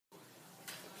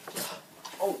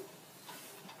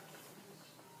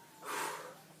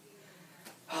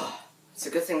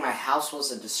a good thing my house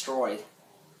wasn't destroyed.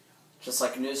 Just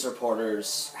like a news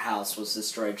reporter's house was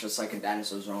destroyed, just like a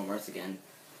dinosaur's roam Earth again.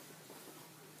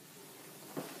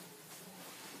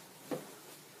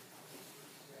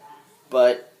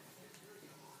 But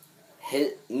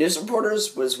news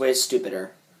reporters was way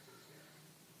stupider.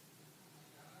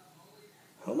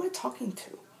 Who am I talking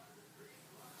to?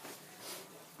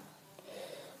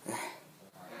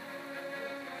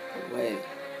 Wait.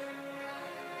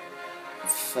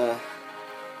 If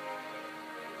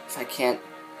I can't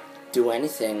do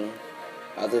anything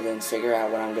other than figure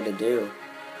out what I'm gonna do.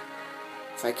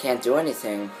 If I can't do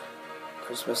anything,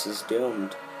 Christmas is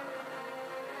doomed.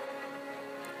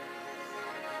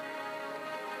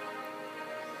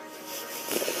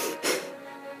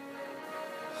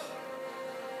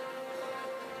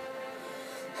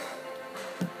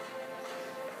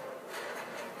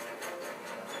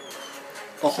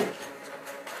 Oh.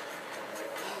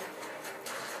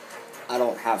 I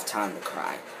don't have time to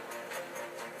cry.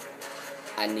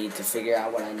 I need to figure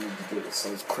out what I need to do to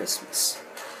save Christmas.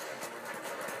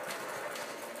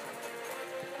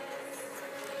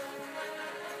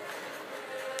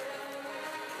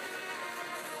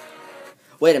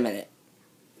 Wait a minute.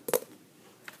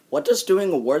 What does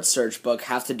doing a word search book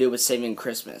have to do with saving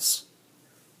Christmas?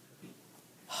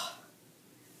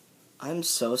 I'm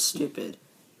so stupid.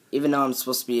 Even though I'm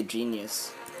supposed to be a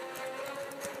genius.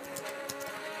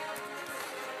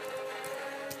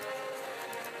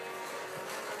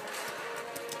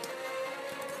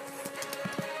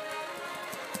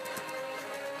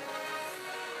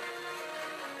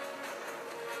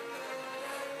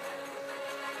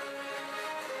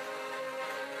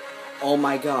 Oh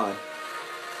my god.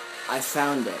 I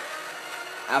found it.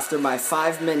 After my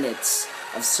 5 minutes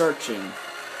of searching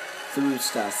through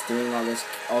stuff, doing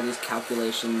all these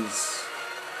calculations,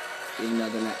 even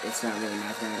though it's not really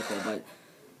mathematical, but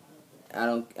I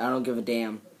don't give a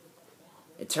damn.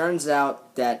 It turns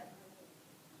out that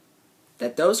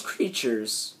those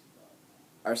creatures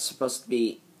are supposed to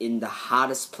be in the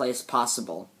hottest place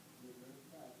possible.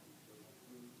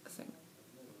 I think.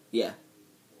 Yeah.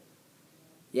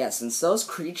 Yeah, since those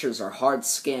creatures are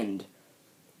hard-skinned,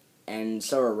 and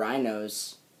so are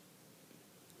rhinos,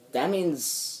 that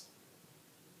means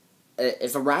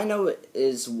if a rhino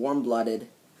is warm-blooded,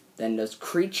 then those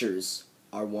creatures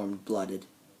are warm-blooded.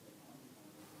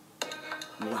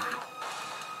 Wow.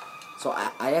 So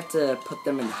I have to put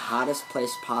them in the hottest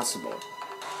place possible.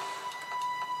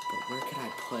 But where can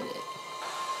I put it?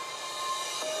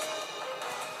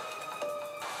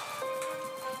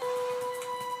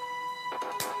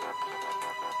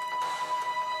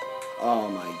 Oh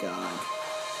my god.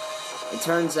 It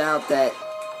turns out that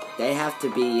they have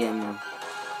to be in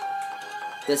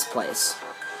this place.